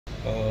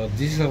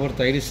This is our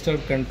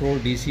Thyristor control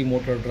DC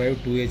motor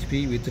drive 2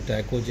 HP with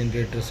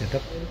tacho-generator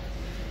setup.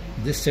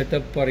 This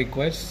setup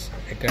requires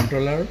a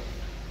controller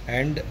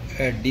and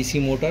a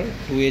DC motor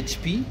 2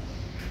 HP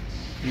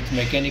with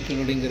mechanical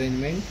loading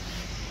arrangement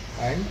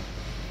and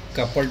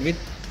coupled with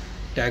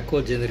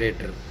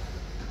tacho-generator.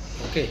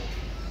 Okay,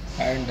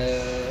 and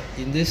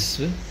in this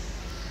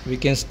we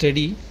can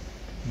study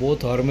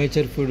both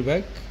armature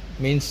feedback,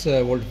 means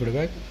volt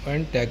feedback,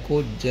 and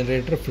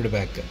tacho-generator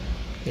feedback.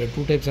 There are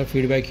two types of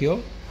feedback here,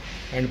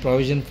 and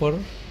provision for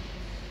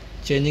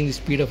changing the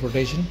speed of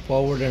rotation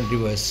forward and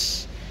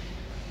reverse.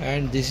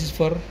 And this is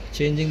for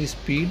changing the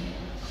speed,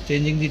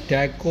 changing the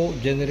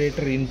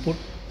tacho-generator input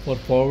for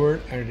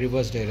forward and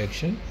reverse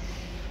direction.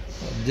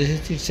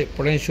 This is a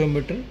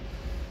potentiometer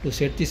to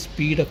set the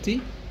speed of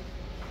the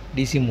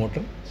DC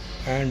motor,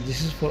 and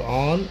this is for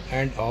on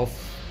and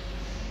off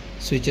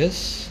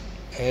switches.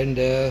 And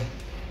this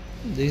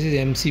is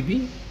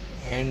MCB,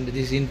 and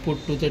this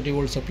input 230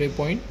 volt supply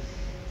point,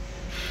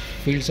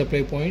 field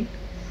supply point,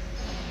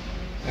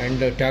 and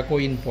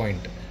tacho in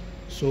point.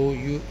 So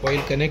you, while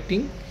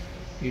connecting,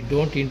 you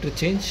don't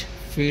interchange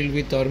field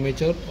with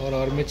armature or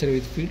armature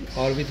with field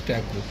or with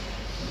tacho.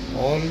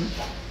 All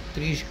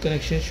three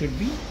connections should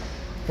be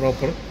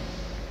proper.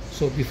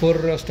 So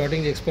before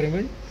starting the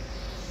experiment,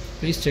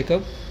 please check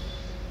up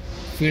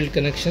field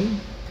connection,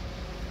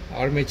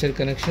 armature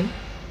connection,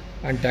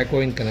 and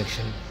tacho in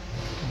connection.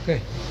 Okay,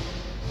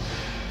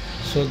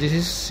 so this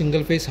is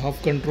single phase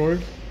half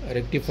controlled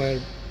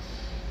rectifier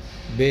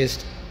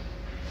based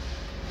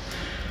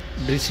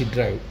DC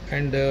drive,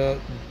 and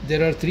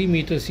there are 3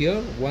 meters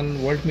here. One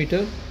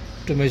voltmeter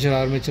to measure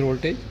armature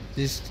voltage,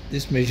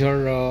 this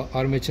measure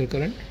armature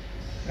current,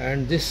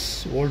 and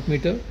this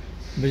voltmeter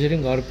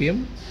measuring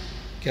RPM,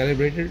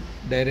 calibrated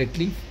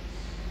directly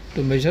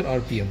to measure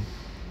RPM.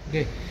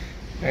 Okay,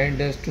 and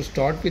to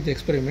start with the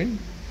experiment,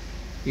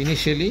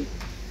 initially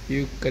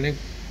you connect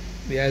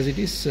as it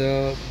is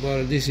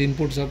this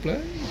input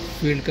supply,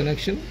 field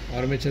connection,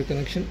 armature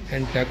connection,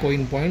 and tacho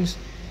in points.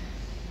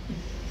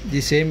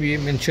 The same we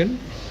mentioned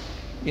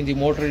in the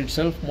motor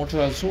itself.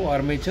 Motor also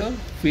armature,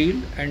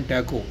 field, and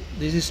tacho.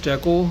 This is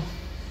tacho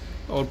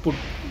output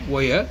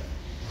wire.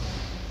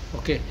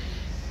 Okay,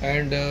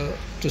 and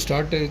to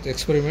start the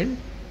experiment,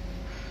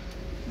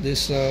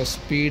 this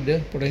speed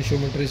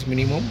potentiometer is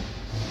minimum.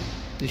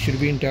 This should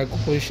be in tacho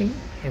position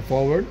and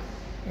forward,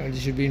 and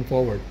this should be in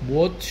forward.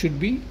 Both should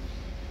be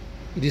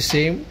in the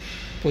same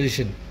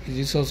position.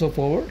 This is also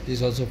forward, this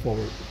is also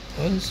forward.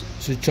 Once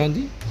switch on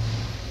the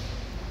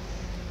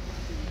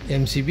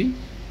MCB.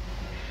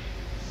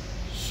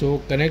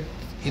 So connect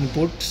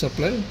input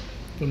supply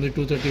from the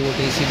 230 volt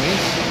AC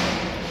mains,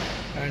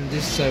 and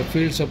this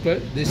field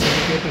supply, this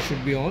indicator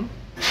should be on.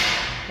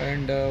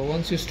 And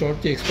once you start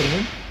the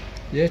experiment,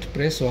 just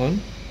press on.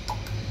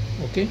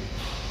 Okay,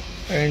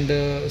 and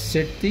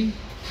set the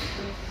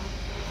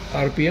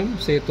RPM,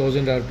 say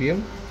 1000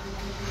 RPM.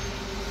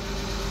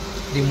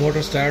 The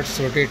motor starts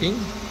rotating.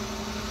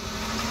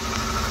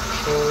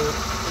 So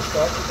to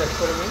start with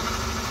experiment,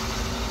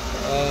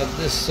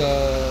 this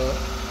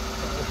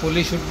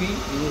pulley should be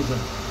used.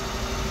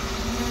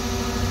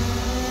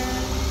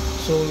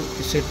 So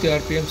set the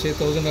RPM, say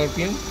 1000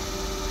 RPM.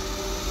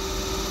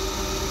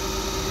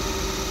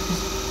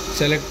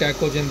 Select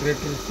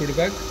tacho-generator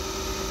feedback,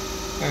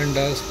 and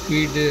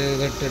speed,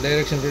 that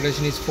direction of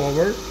rotation is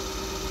forward,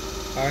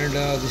 and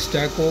this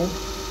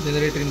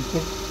tacho-generator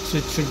input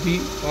switch should be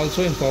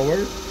also in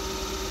forward.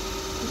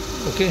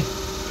 Okay,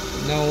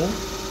 now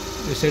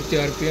we set the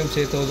RPM,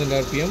 say 1000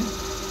 RPM.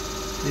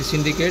 This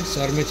indicates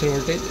armature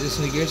voltage, this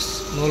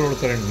indicates no load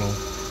current.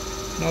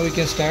 Now we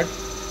can start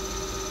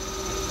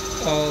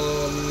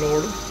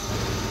load.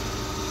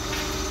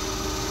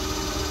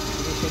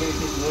 Initially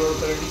it is no load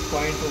current is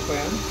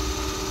 0.25 amps.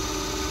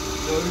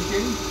 Now we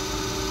can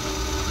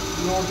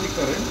load the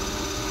current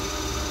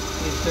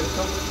in steps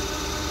of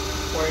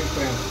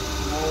 0.5 amps.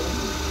 Now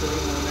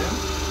showing 1 amp.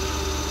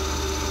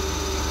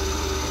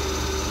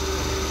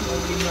 Now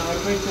in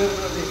armature,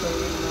 this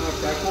in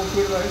tacho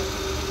feedback,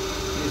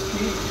 the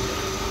speed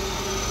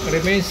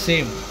remains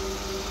same,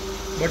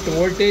 but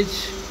voltage,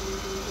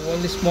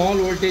 only small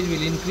voltage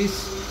will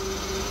increase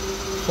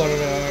for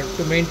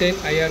to maintain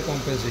IR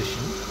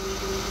compensation.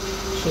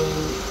 So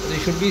they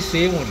should be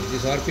same only.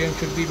 This RPM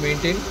should be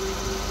maintained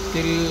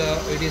till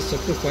it is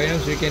up to 5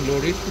 amps. We can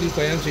load it till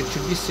 5 amps. It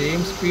should be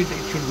same speed.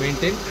 It should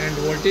maintain, and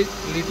voltage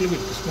little bit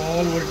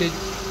small voltage,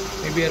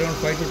 maybe around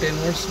 5 to 10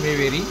 volts may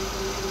vary,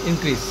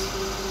 increase.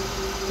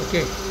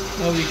 Okay,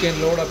 now we can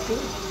load up to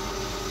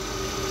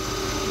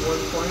 1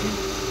 point.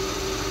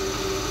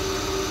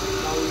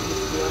 Now it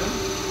is 2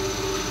 amps.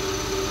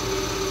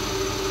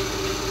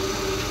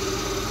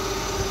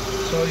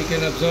 So you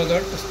can observe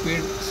that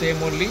speed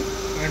same only,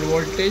 and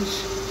voltage,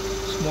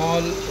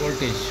 small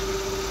voltage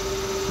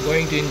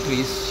going to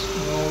increase.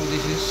 Now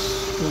this is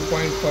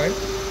 2.5,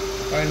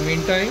 and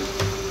meantime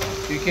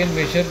you can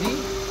measure the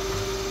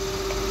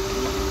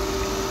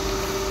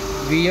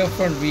VF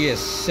and VS.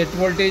 Set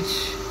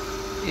voltage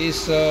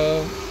is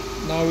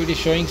now it is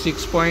showing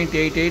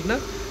 6.88 now,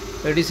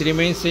 That is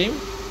remain same.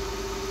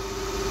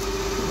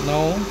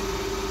 Now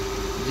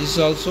this is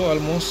also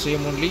almost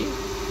same only,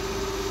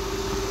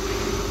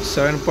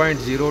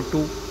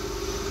 7.02.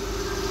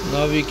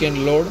 Now we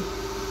can load up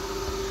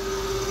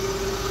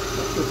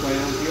to 5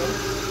 ampere.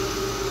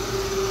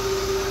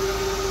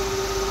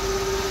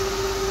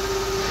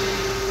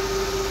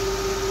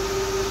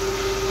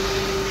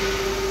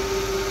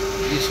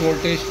 This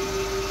voltage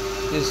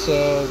is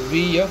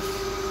VF,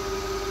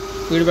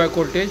 feedback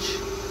voltage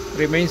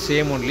remains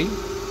same only.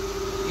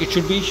 It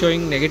should be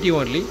showing negative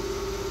only.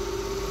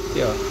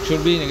 Yeah, it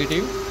should be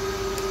negative.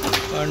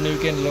 And you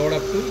can load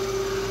up to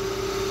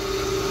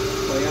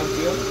 5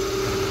 ampere.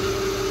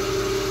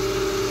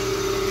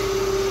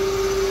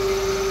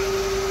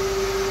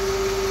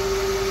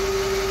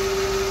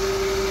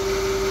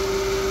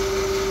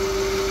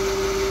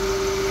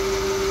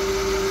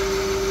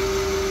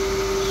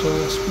 So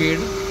speed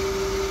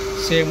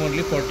same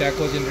only for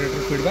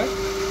tacho-generator feedback.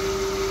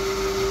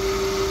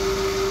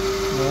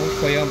 Now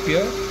 5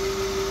 ampere,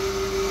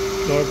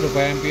 load up to 5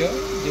 ampere.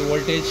 The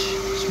voltage,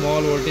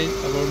 small voltage,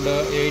 around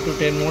 8 to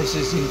 10 volts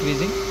is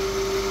increasing.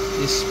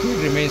 This speed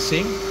remains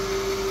same.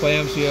 5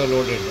 amps we have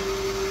loaded.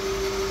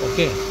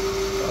 Okay,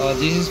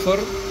 this is for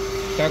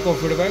tacho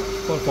feedback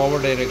for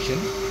forward direction,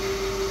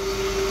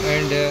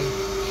 and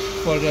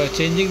for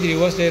changing the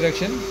reverse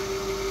direction,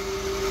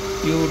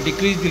 you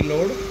decrease the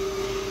load to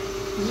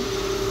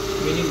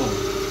minimum.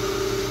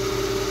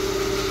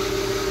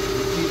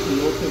 Decrease the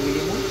load to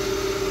minimum.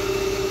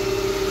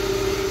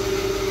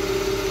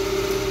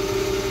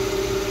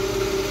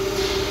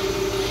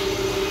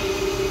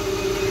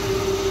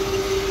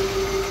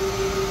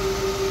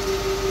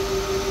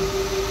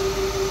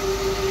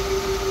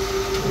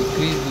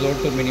 Decrease load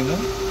to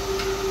minimum.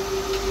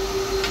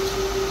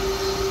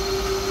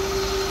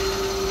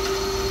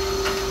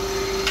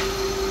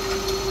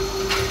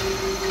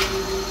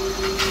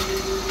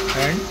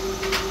 And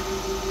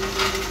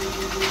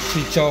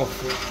switch off.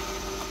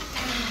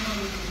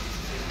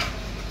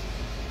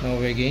 Now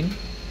again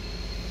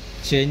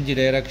change the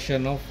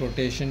direction of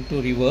rotation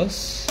to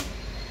reverse.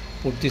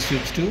 Put the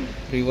switch to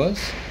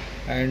reverse,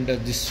 and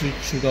this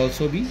switch should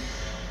also be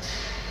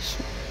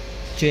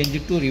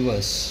changed to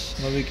reverse.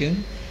 Now we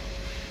can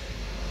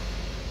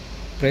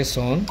press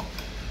on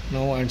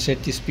now and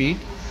set the speed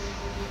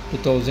to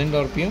 1000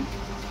 rpm.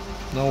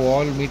 Now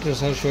all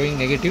meters are showing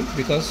negative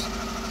because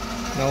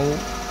now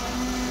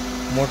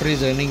motor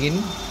is running in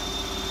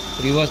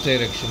reverse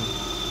direction.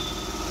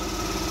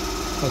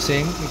 The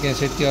same, we can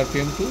set the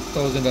rpm to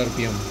 1000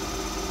 rpm.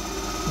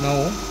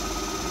 Now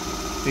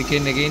we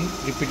can again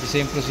repeat the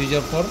same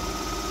procedure for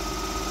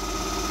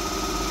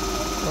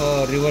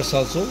reverse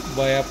also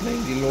by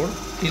applying the load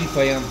till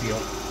 5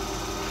 ampere.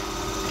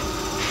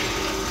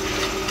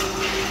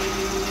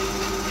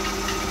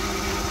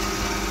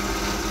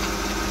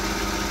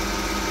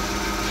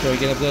 So you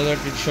can observe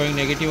that it's showing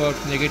negative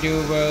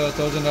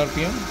 1000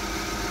 rpm,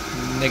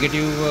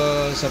 negative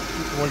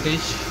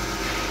voltage,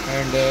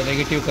 and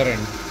negative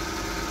current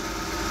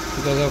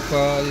because of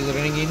is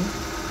running in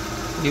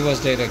reverse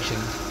direction.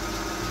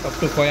 Up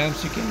to 5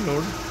 amps you can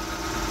load.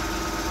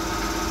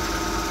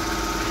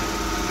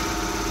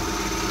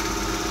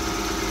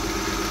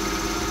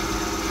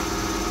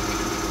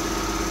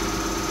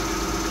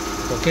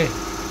 Okay,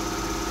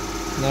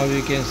 now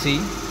you can see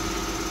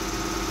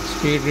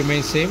speed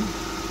remains same,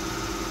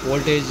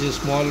 voltage,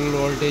 small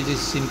voltage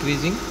is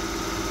increasing,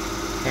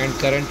 and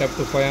current up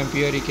to 5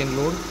 ampere you can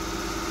load.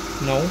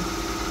 Now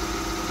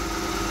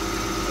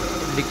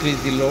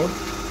decrease the load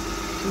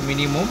to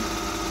minimum.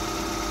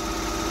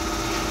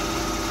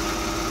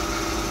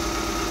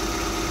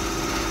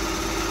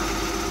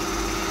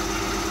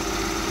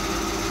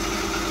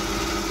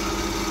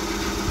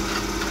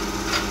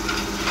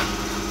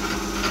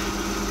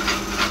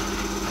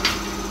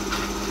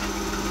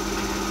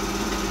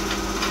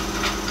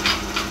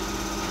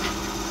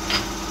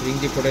 Bring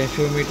the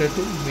potentiometer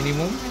to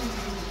minimum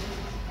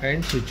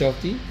and switch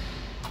off the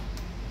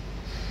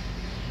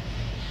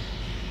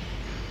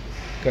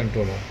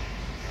controller.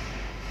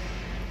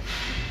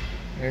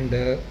 And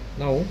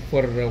now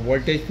for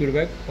voltage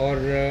feedback, or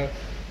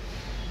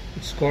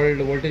it's called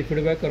voltage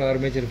feedback or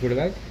armature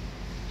feedback.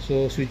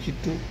 So switch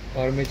it to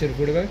armature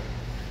feedback.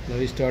 Now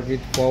we start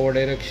with forward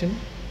direction,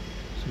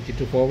 switch it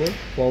to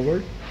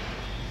forward,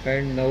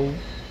 and now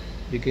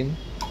we can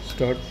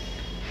start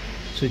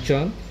switch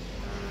on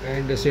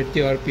and set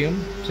the RPM,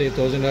 say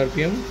 1000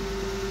 RPM.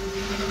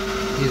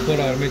 This is for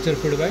armature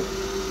feedback.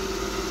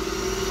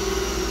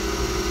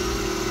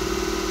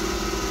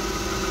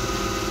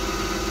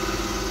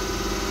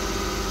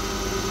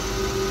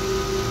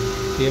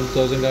 PM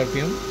 1000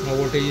 RPM. Now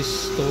voltage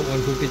is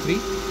 153.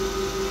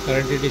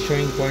 Current it is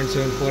showing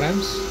 0.74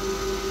 amps.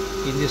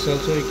 In this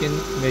also you can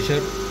measure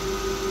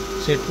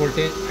set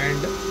voltage and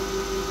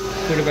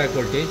feedback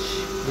voltage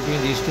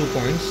between these 2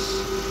 points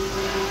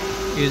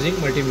using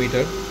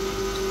multimeter.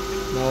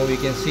 Now we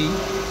can see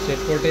set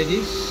voltage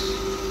is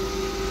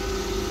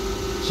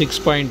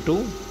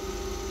 6.2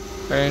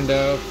 and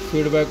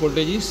feedback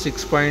voltage is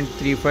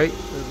 6.35.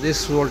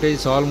 This voltage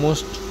is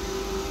almost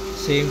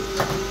same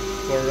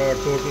for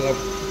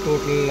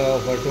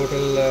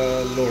total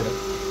load.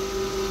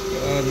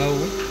 Now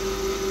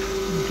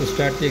to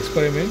start the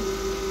experiment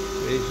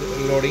is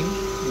load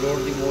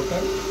the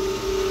motor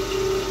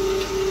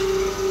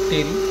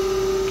till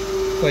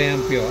 5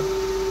 ampere.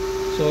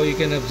 So you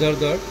can observe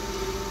that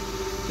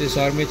this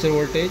armature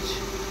voltage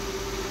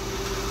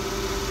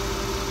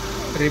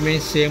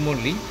remains same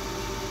only.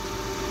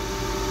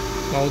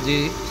 Now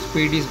the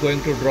speed is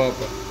going to drop.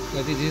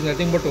 Now this is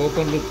nothing but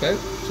open loop pipe,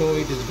 so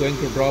it is going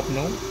to drop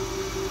now.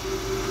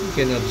 You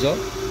can observe,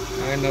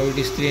 and now it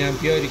is 3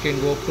 ampere. You can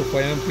go up to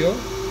 5 ampere.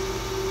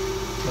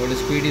 Now the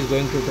speed is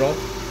going to drop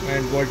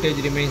and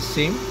voltage remains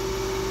same.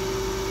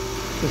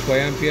 To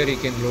 5 ampere you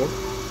can load.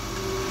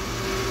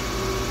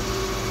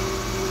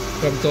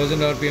 From 1000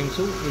 rpm,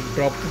 so it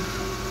dropped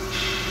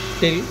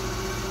till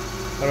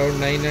around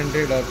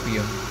 900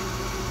 rpm.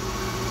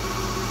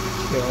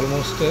 Okay,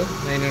 almost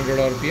 900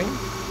 rpm.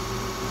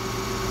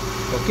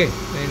 Okay,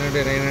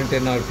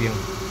 910 rpm.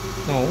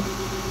 Now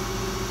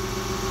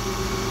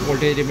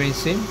voltage remains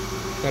same,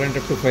 current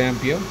up to 5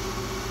 ampere.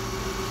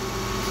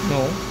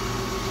 Now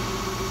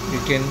you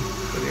can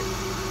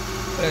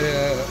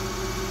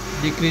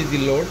decrease the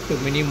load to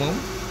minimum.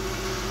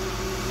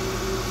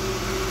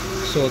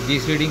 So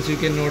these readings you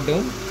can note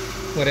down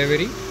for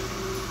every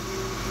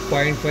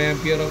 0.5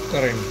 ampere of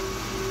current.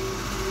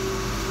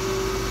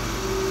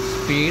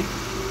 Speed,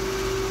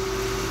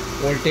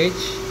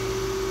 voltage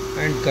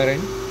and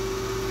current,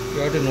 you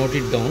have to note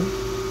it down.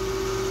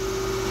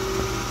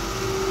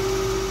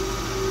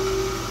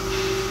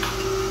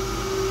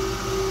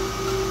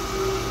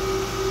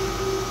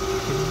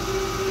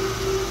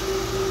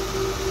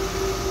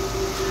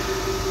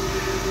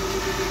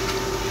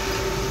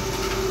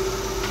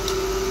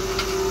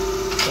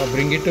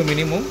 Bring it to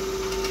minimum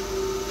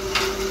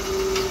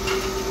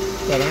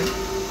current.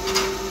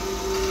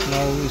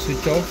 Now we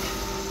switch off,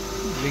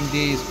 bring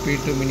the speed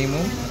to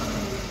minimum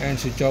and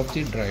switch off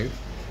the drive.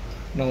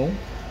 Now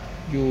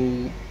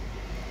you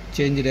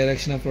change the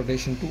direction of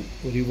rotation to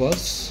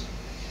reverse,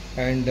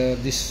 and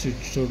this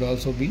switch should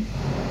also be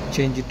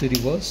changed to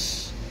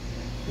reverse,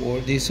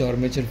 or this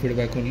armature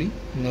feedback only.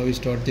 Now we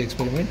start the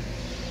experiment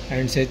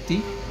and set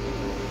the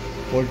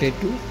voltage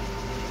to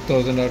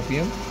 1000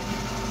 rpm.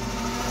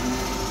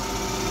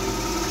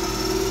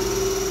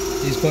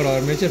 This is for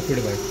armature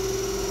feedback,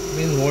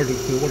 means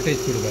voltage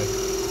feedback,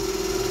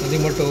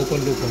 nothing but open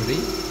loop only.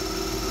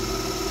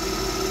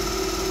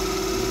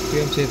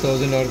 PM say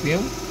 1000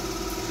 rpm.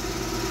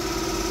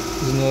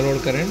 This is no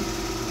load current.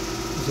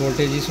 This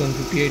voltage is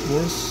 158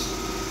 volts.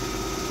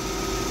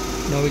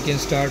 Now we can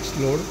start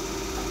load.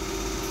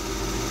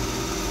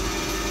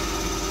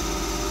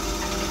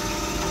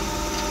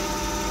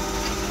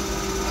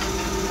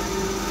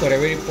 For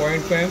every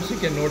 0.5 amps you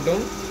can note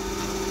down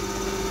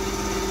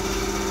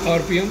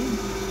RPM,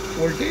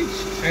 voltage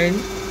and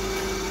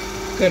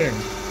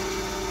current.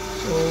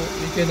 So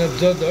you can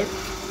observe that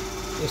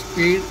the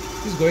speed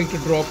is going to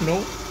drop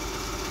now,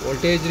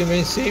 voltage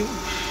remains same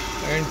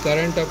and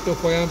current up to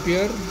 5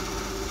 ampere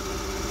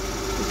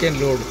you can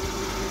load.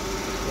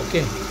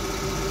 Okay,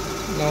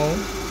 now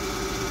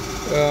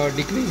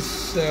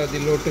decrease the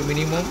load to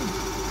minimum,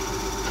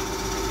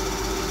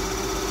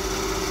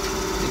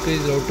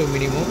 decrease load to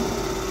minimum.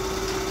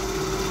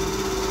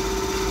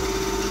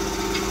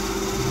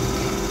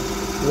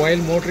 While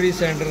motor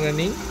is under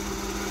running,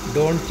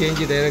 don't change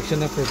the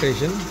direction of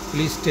rotation.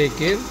 Please take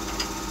care.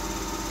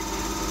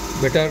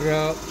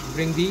 Better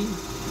bring the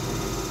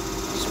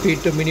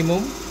speed to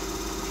minimum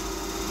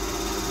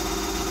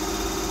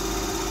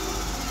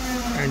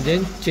and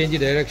then change the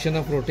direction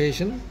of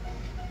rotation.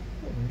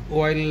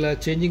 While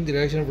changing the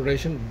direction of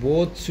rotation,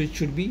 both switch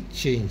should be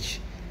changed,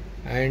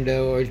 and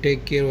while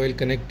take care while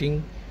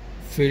connecting,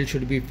 field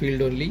should be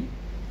field only,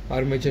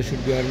 armature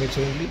should be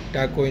armature only,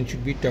 tacho end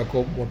should be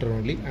tacho motor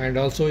only. And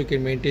also you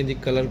can maintain the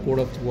color code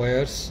of the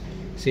wires,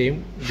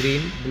 same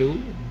green,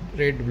 blue,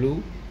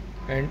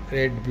 and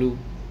red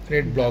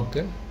block,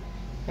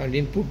 and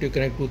input you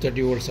connect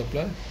 230 volt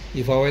supply.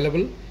 If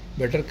available,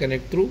 better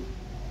connect through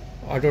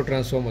auto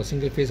transformer,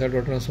 single phase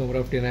auto transformer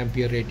of 10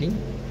 ampere rating.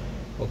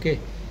 Okay,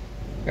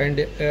 and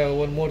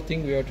one more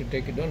thing we have to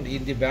take it down.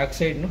 In the back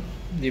side,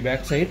 the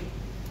back side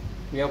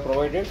we have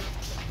provided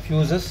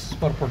fuses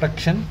for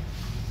protection.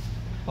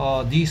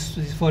 This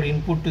is for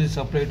input to the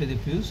supply to the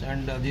fuse,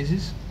 and this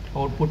is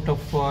output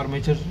of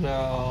armature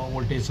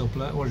voltage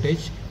supply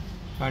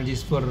and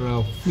this for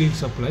field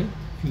supply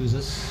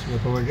fuses we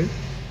have provided.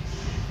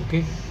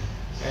 Okay,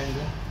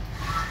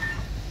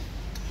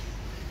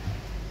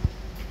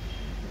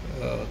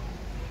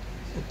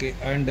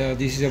 and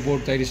this is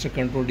about Thyristor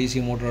control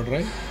DC motor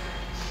drive.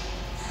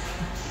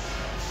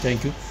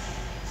 Thank you.